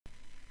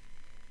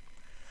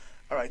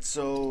Alright,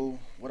 so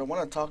what I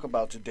want to talk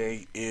about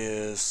today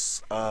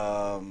is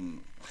a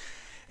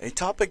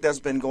topic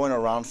that's been going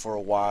around for a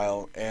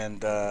while,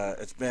 and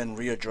it's been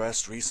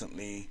readdressed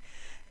recently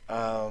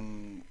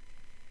um,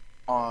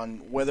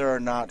 on whether or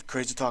not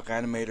Crazy Talk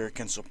Animator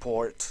can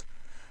support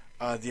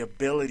the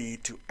ability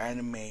to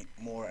animate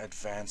more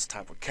advanced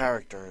type of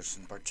characters,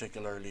 and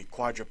particularly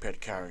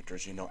quadruped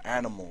characters,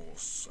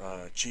 animals,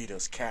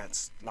 cheetahs,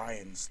 cats,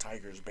 lions,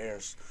 tigers,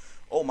 bears.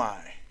 Oh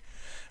my.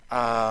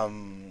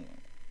 Um,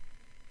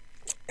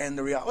 And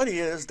the reality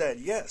is that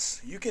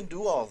yes, you can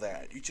do all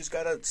that. You just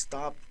gotta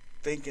stop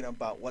thinking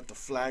about what the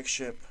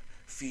flagship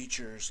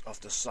features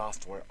of the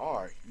software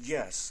are.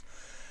 Yes,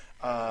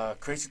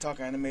 Crazy Talk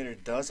Animator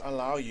does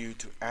allow you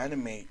to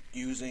animate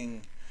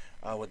using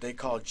what they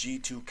call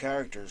G2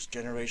 characters,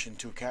 Generation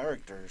 2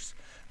 characters,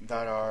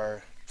 that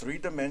are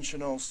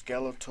three-dimensional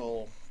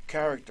skeletal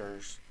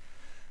characters,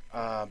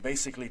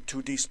 basically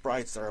 2D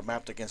sprites that are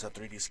mapped against a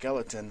 3D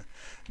skeleton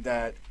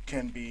that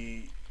can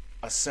be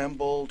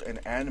assembled and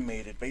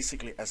animated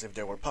basically as if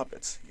they were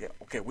puppets. Yeah,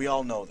 okay, we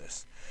all know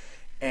this.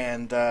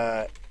 And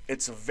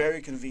it's a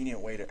very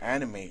convenient way to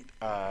animate.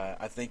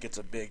 I think it's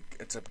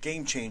a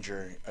game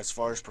changer as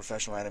far as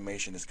professional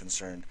animation is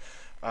concerned.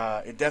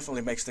 It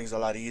definitely makes things a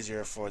lot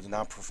easier for the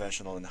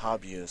non-professional and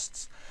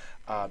hobbyists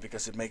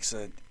because it makes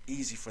it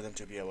easy for them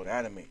to be able to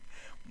animate.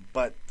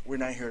 But we're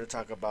not here to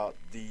talk about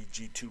the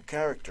G2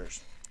 characters.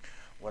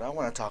 What I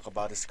want to talk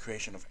about is the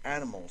creation of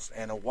animals.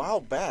 And a while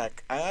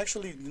back, I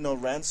actually,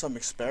 ran some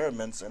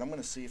experiments, and I'm going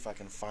to see if I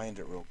can find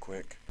it real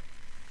quick.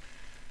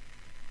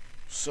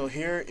 So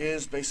here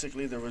is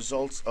basically the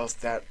results of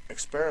that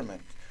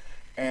experiment.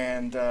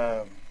 And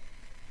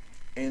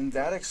in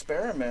that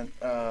experiment,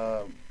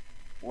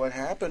 what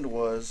happened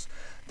was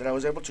that I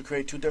was able to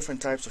create two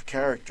different types of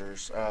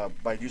characters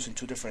by using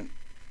two different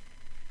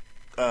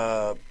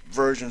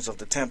versions of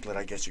the template,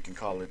 I guess you can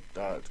call it,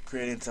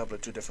 creating the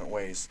template two different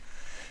ways.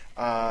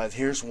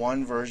 Here's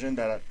one version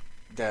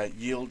that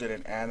yielded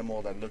an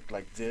animal that looked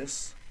like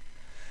this,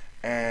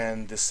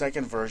 and the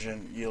second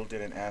version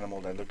yielded an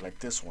animal that looked like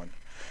this one.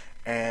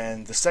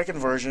 And the second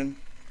version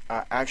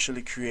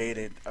actually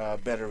created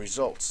better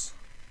results.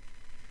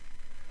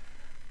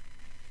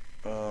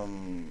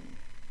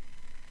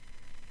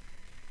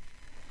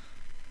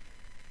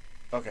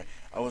 Okay,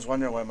 I was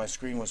wondering why my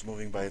screen was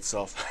moving by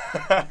itself.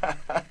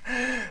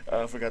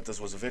 I forgot this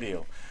was a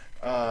video.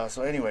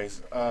 So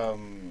anyways,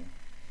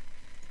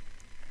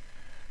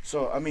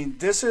 so I mean,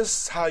 this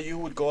is how you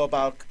would go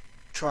about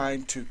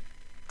trying to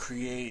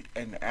create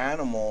an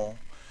animal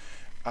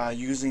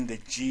using the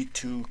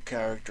G2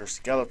 character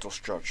skeletal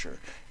structure.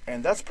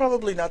 And that's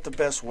probably not the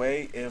best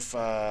way if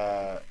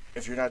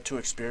you're not too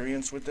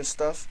experienced with this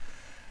stuff.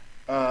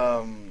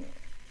 In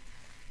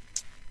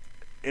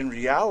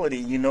reality,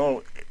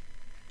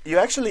 you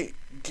actually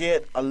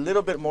get a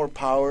little bit more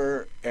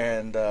power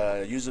and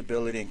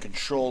usability and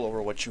control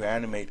over what you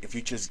animate if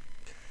you just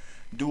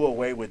do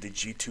away with the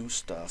G2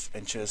 stuff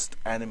and just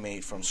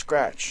animate from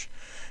scratch.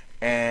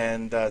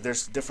 And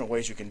there's different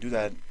ways you can do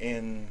that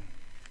in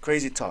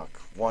Crazy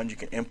Talk. One, you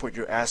can import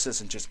your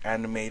assets and just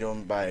animate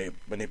them by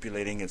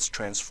manipulating its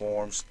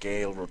transform,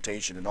 scale,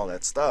 rotation, and all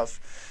that stuff,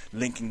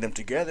 linking them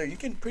together. You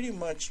can pretty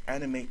much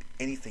animate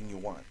anything you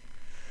want.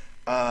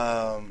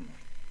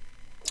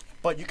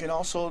 But you can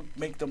also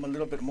make them a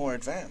little bit more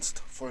advanced.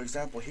 For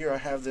example, here I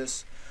have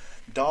this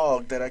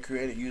dog that I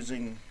created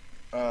using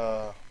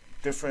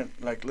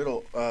different like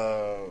little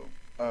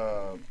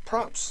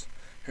props.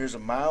 Here's a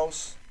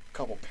mouse, a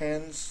couple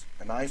pens,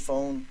 an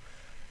iPhone,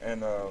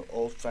 and an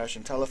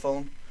old-fashioned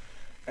telephone.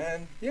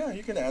 And yeah,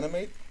 you can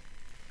animate.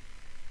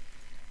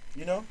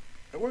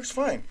 It works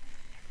fine.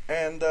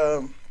 And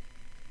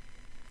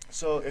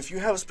so if you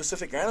have a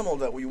specific animal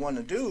that we want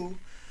to do,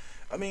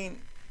 I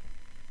mean,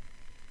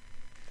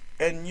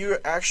 and you're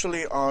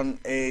actually on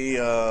a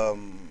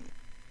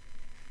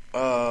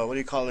what do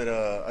you call it,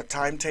 a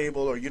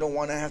timetable, or you don't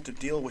want to have to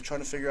deal with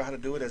trying to figure out how to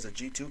do it as a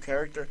G2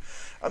 character,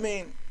 I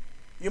mean,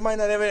 you might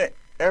not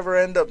ever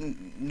end up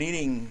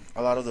needing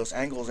a lot of those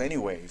angles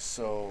anyways.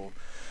 So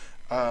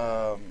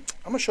I'm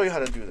going to show you how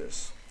to do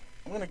this.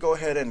 I'm going to go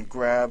ahead and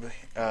grab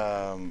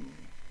a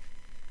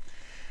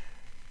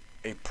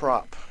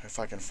prop, if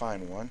I can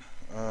find one.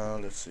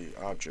 Let's see,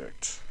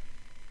 object.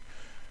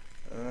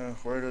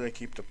 Where do they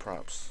keep the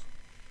props?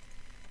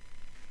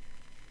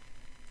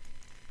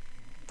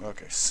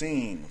 Okay,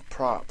 scene,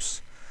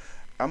 props.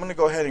 I'm going to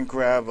go ahead and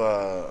grab,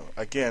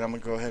 again, I'm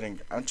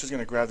just going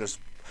to grab this,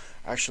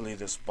 actually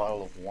this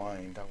bottle of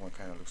wine. That one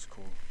kind of looks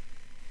cool.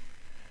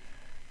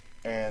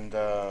 And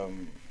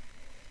I'm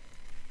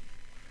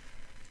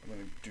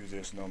going to do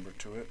this number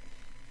to it.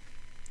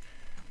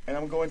 And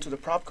I'm going to the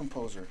prop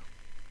composer.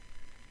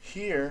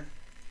 Here,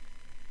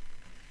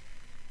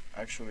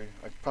 actually,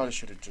 I probably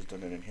should have just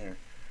done it in here.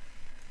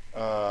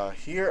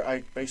 Here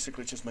I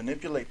basically just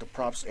manipulate the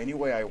props any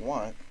way I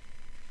want.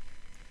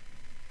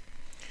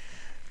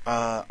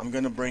 I'm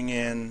going to bring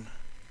in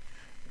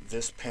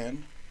this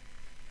pen.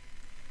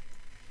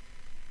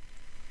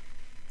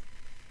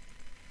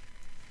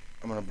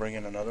 I'm going to bring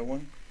in another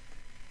one.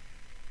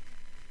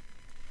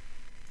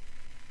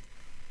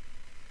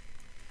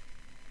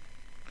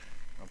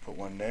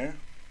 one there.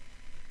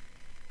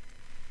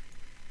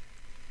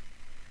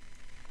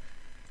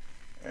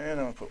 And I'm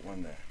going to put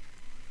one there.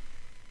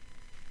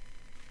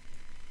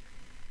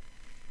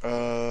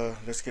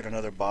 Let's get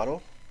another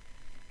bottle.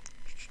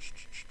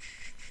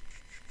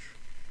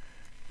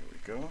 Here we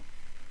go.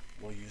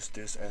 We'll use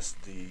this as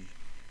the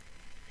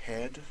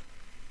head.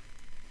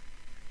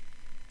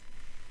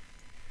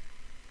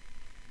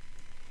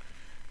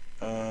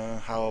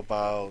 How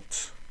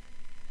about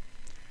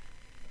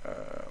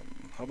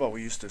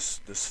we use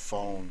this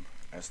phone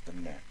as the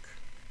neck?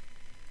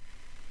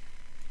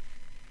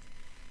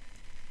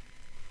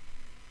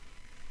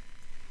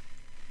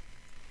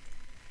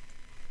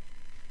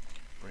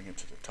 Bring it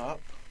to the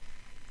top.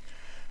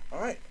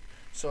 Alright,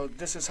 so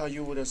this is how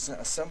you would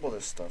assemble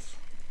this stuff.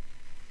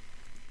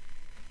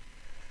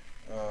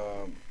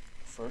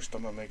 First,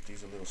 I'm going to make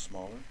these a little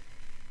smaller.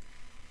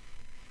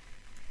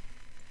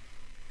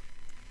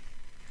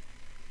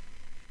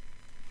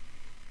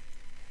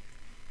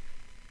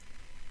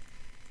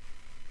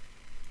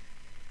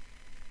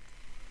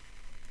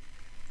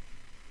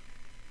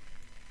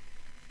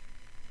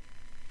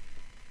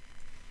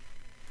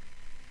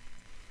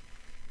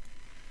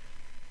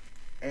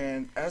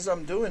 And as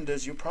I'm doing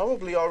this, you're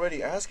probably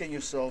already asking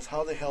yourself,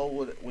 how the hell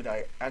would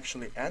I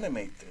actually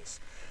animate this?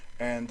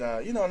 And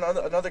you know,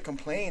 another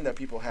complaint that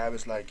people have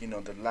is like, you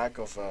know, the lack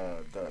of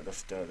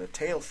the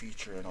tail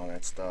feature and all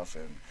that stuff,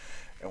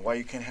 and why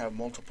you can't have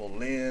multiple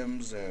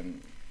limbs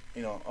and,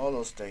 you know, all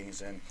those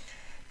things. And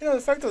you know,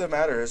 the fact of the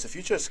matter is, if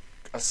you just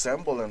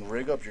assemble and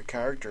rig up your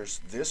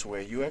characters this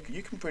way,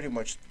 you can pretty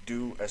much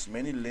do as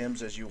many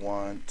limbs as you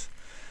want,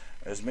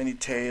 as many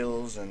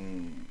tails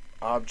and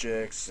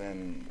objects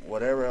and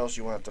whatever else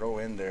you want to throw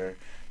in there,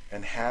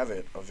 and have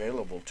it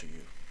available to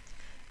you.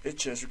 It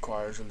just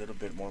requires a little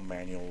bit more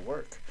manual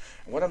work.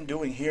 And what I'm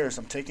doing here is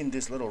I'm taking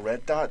this little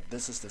red dot.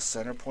 This is the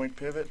center point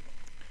pivot,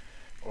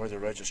 or the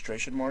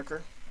registration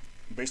marker.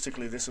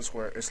 Basically, this is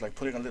where it's like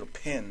putting a little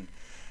pin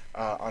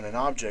on an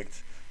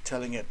object,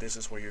 telling it this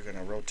is where you're going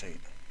to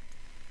rotate.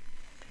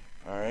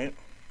 Alright,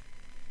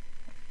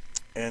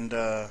 and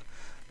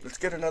let's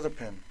get another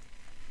pin.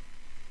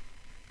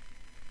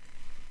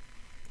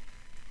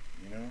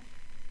 You know,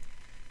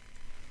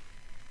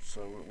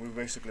 so we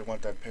basically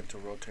want that pin to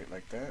rotate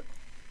like that.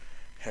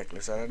 Heck,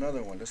 let's add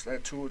another one. Let's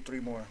add 2 or 3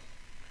 more,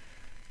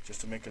 just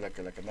to make it like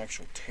an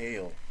actual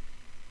tail.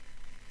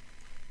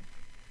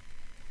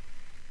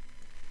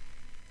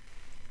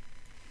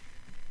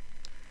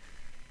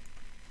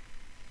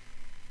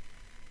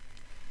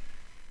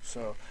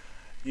 So,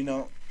 you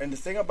know, and the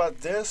thing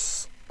about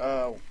this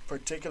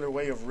particular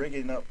way of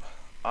rigging up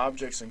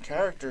objects and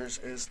characters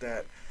is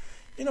that,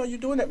 you know, you're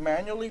doing it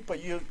manually, but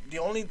the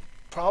only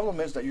problem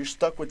is that you're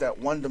stuck with that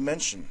one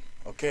dimension.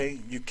 Okay,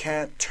 you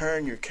can't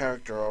turn your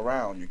character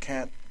around. You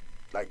can't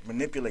like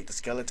manipulate the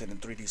skeleton in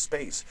 3D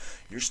space.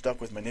 You're stuck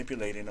with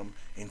manipulating them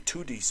in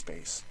 2D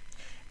space,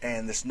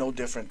 and it's no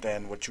different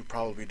than what you're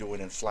probably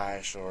doing in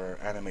Flash or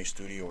Anime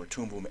Studio or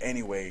Toon Boom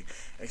anyway,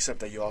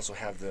 except that you also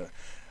have the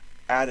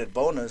added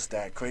bonus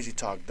that Crazy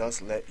Talk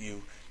does let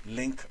you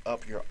link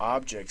up your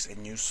objects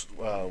and use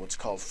what's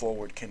called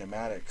forward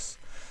kinematics.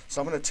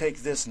 So I'm going to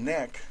take this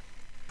neck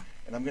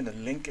and I'm going to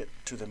link it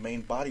to the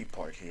main body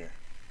part here.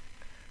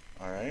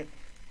 Alright,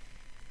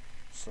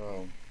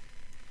 so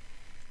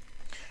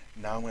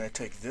now I'm going to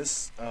take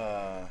this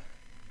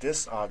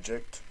this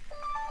object,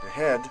 the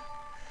head,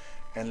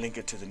 and link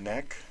it to the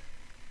neck.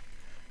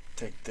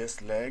 Take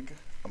this leg,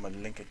 I'm going to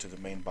link it to the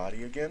main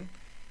body again.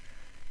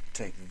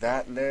 Take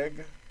that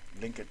leg,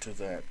 link it to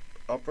that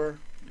upper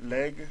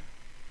leg.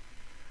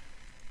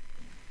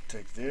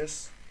 Take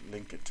this,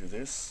 link it to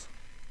this.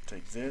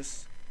 Take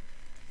this,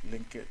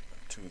 link it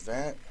to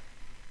that.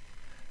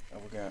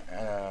 And we're going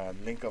to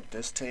link up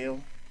this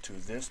tail to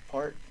this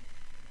part,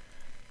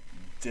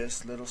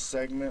 this little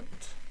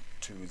segment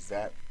to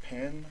that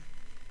pin.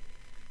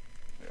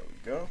 There we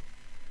go.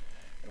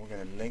 And we're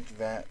going to link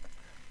that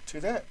to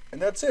that.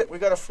 And that's it. We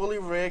got a fully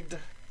rigged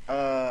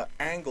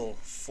angle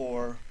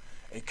for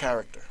a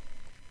character.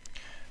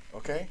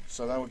 Okay,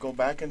 so now we go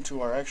back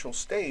into our actual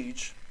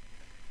stage.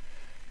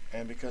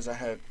 And because I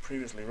had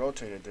previously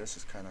rotated this,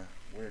 it's kind of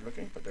weird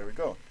looking, but there we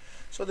go.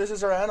 So this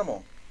is our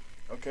animal.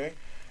 Okay.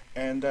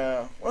 And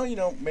well, you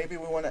know, maybe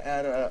we want to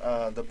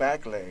add the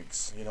back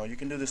legs. You know, you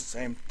can do the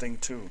same thing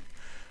too.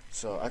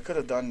 So I could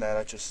have done that.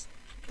 I just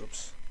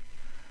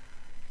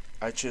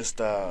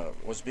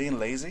was being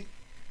lazy.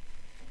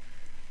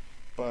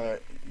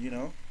 But you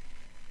know,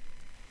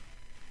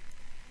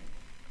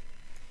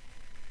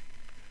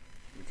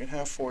 we can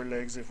have 4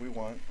 legs if we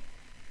want.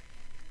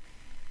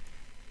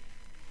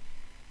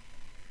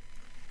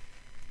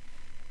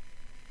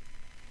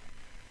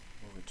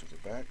 Move it to the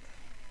back.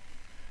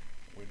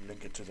 We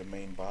link it to the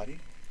main body,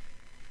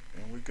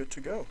 and we're good to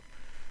go.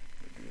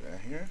 We do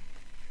that here.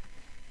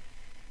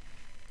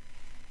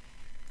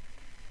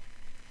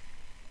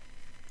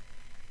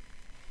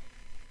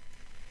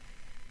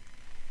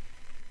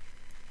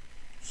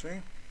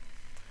 See?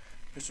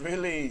 It's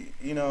really,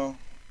 you know,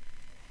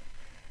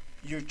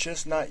 you're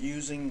just not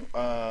using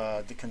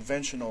the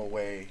conventional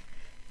way.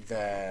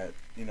 that,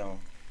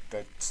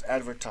 that's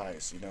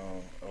advertised,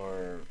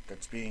 or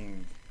that's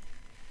being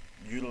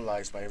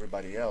utilized by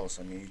everybody else.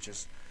 I mean,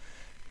 it's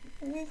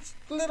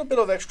a little bit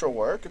of extra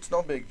work. It's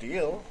no big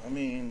deal. I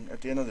mean,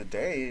 at the end of the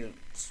day,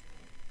 it's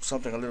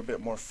something a little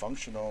bit more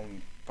functional,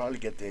 and probably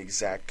get the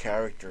exact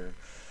character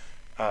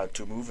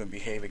to move and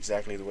behave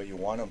exactly the way you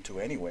want them to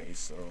anyway.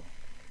 So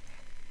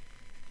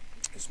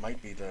this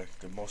might be the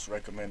most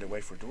recommended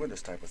way for doing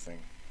this type of thing.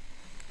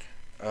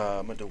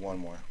 I'm gonna do one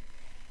more.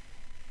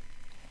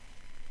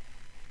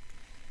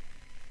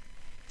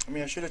 I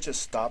mean, I should have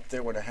just stopped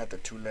there when I had the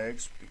two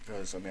legs,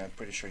 because I mean, I'm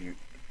pretty sure you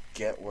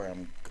get where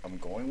I'm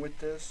going with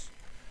this,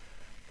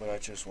 but I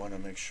just want to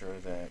make sure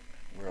that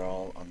we're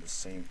all on the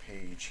same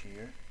page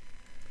here.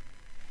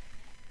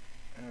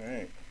 All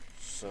right,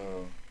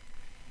 so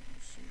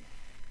let's see.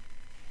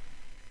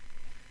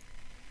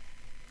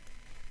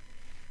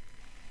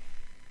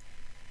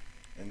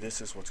 And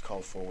this is what's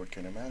called forward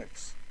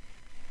kinematics.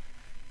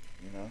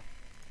 You know.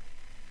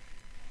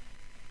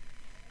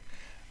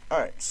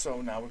 Alright,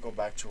 so now we go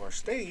back to our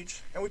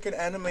stage, and we can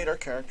animate our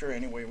character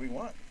any way we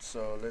want.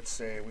 So let's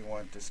say we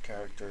want this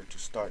character to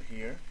start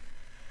here.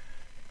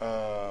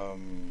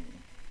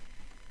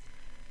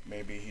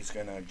 Maybe he's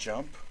gonna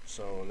jump,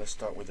 so let's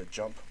start with a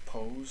jump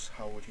pose.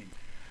 How would he...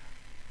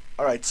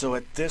 Alright, so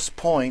at this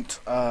point,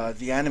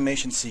 the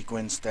animation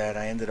sequence that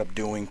I ended up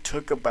doing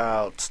took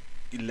about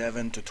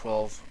 11 to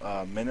 12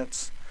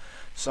 minutes.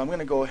 So I'm going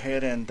to go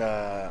ahead and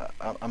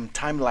I'm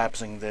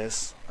time-lapsing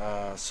this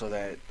so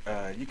that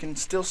you can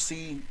still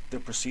see the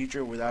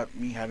procedure without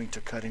me having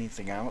to cut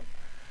anything out.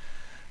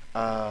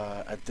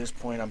 At this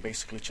point, I'm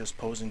basically just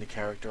posing the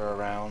character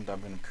around.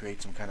 I'm going to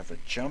create some kind of a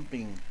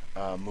jumping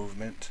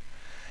movement.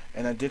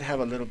 And I did have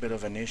a little bit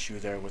of an issue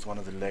there with one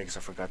of the legs I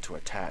forgot to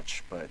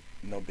attach, but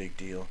no big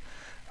deal.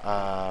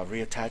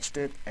 Reattached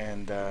it,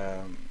 and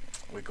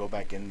we go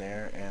back in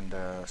there and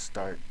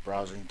start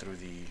browsing through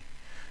the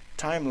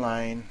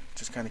timeline.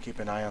 Just kind of keep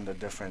an eye on the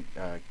different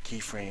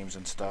keyframes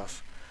and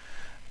stuff.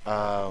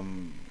 Yeah,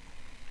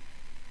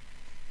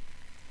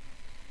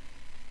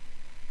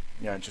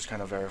 just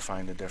kind of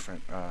verifying the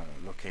different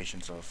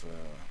locations of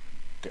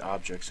the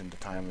objects in the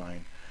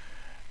timeline.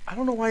 I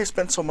don't know why I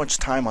spent so much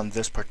time on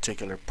this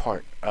particular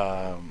part.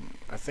 I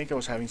think I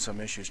was having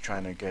some issues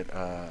trying to get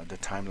the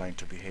timeline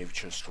to behave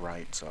just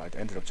right, so I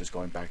ended up just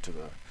going back to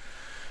the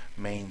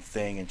main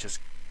thing and just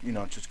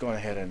going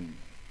ahead and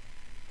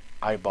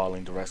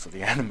eyeballing the rest of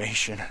the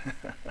animation.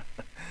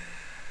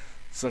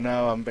 So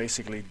now I'm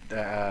basically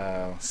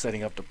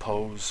setting up the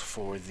pose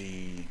for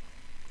the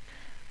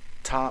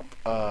top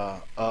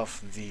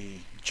of the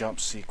jump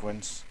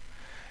sequence,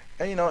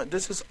 and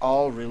this is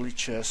all really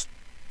just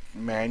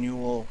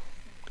manual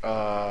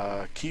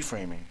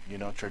keyframing,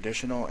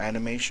 traditional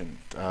animation.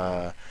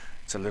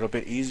 It's a little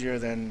bit easier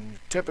than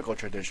typical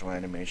traditional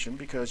animation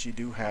because you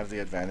do have the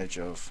advantage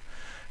of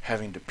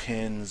having the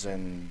pins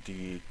and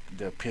the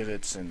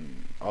pivots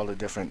and all the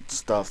different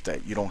stuff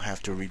that you don't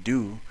have to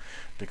redo.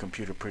 The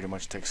computer pretty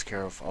much takes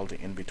care of all the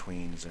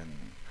in-betweens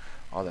and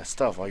all that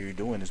stuff. All you're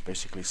doing is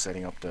basically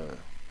setting up the,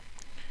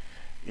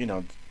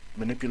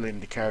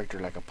 manipulating the character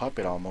like a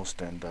puppet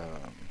almost, and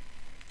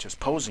just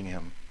posing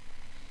him.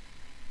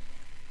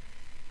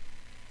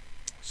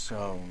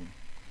 So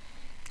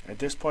at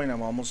this point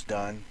I'm almost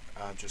done.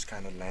 Just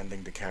kind of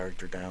landing the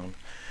character down.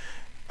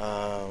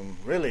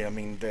 Really, I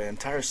mean, the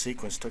entire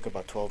sequence took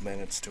about 12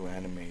 minutes to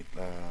animate,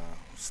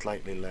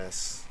 slightly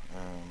less,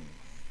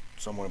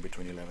 somewhere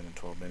between 11 and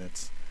 12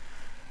 minutes.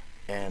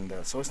 And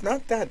so it's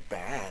not that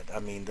bad. I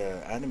mean,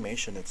 the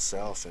animation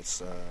itself,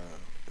 it's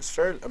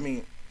fairly, I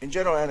mean, in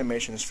general,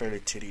 animation is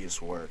fairly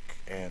tedious work.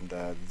 And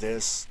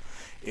this,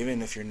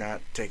 even if you're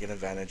not taking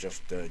advantage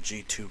of the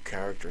G2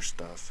 character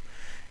stuff,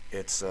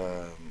 it's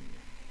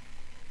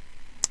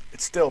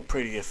still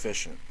pretty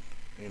efficient.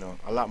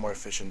 A lot more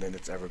efficient than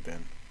it's ever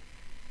been.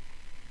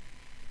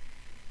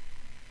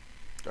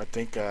 I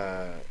think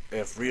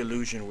if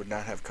Reallusion would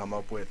not have come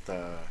up with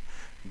the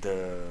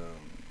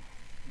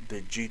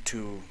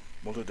G2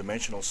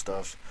 multidimensional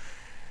stuff,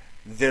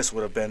 this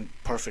would have been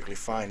perfectly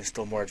fine. It's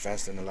still more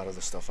advanced than a lot of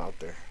the stuff out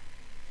there.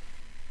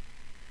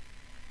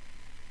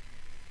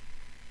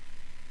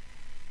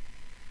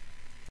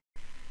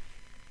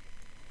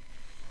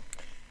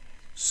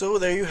 So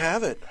there you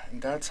have it.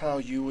 And that's how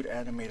you would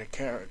animate a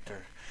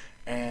character.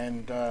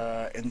 And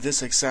in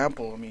this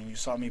example, I mean, you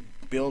saw me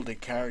build a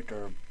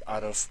character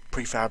out of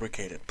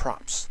prefabricated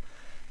props.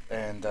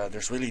 And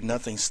there's really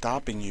nothing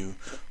stopping you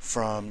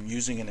from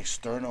using an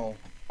external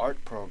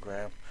art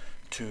program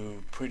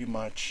to pretty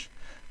much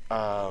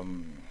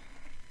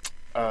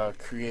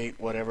create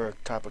whatever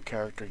type of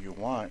character you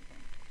want.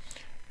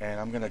 And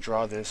I'm going to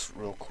draw this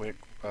real quick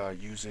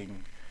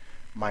using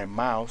my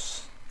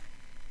mouse.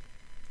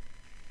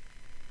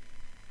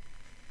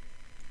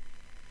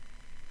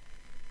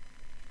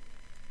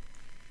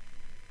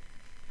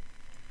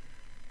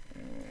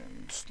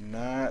 It's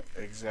not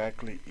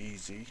exactly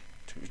easy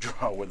to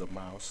draw with a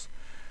mouse,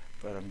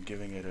 but I'm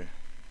giving it a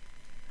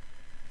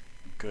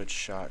good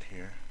shot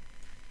here.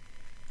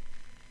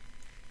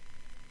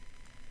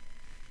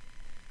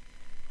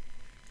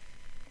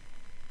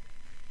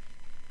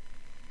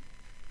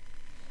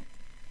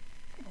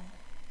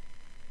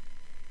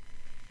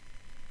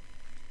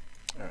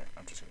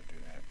 I'm just going to do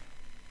that.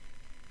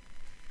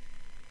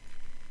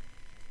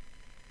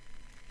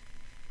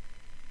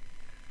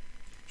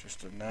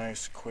 Just a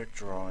nice quick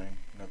drawing,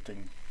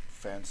 nothing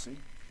fancy.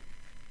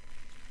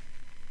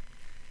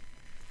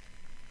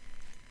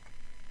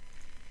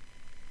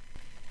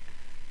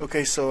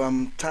 Okay, so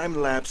I'm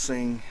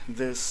time-lapsing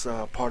this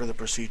part of the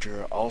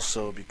procedure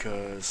also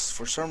because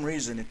for some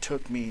reason it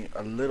took me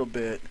a little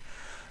bit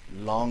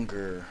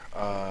longer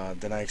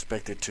than I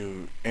expected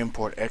to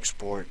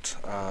import-export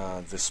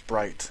the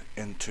sprite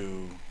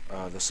into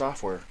the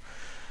software.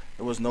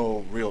 There was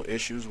no real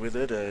issues with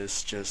it.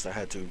 It's just I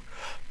had to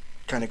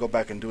kind of go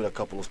back and do it a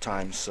couple of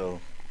times. So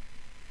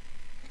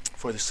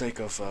for the sake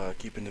of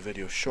keeping the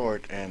video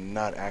short and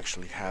not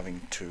actually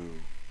having to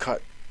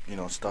cut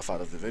stuff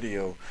out of the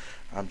video,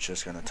 I'm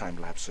just gonna time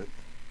lapse it.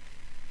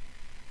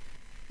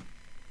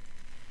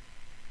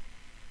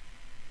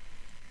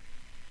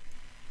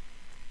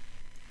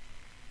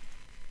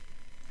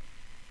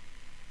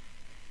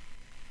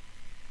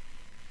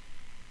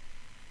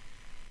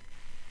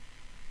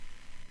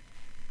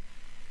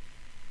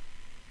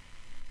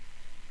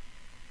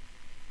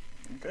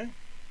 Okay.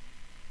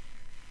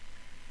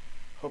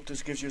 Hope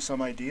this gives you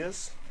some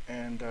ideas,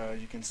 and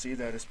you can see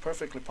that it's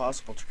perfectly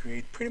possible to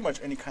create pretty much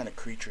any kind of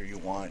creature you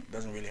want. It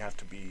doesn't really have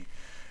to be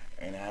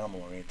an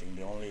animal or anything.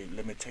 The only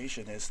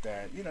limitation is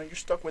that you're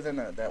stuck within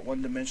that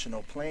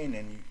one-dimensional plane,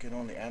 and you can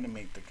only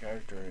animate the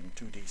character in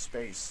 2D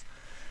space.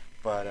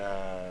 But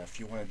if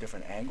you want a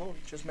different angle,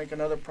 you just make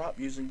another prop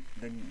using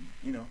the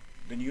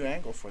new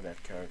angle for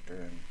that character,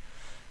 and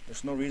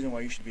there's no reason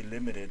why you should be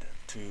limited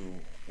to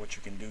what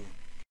you can do.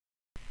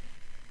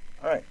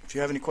 Alright, if you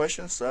have any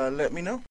questions, let me know.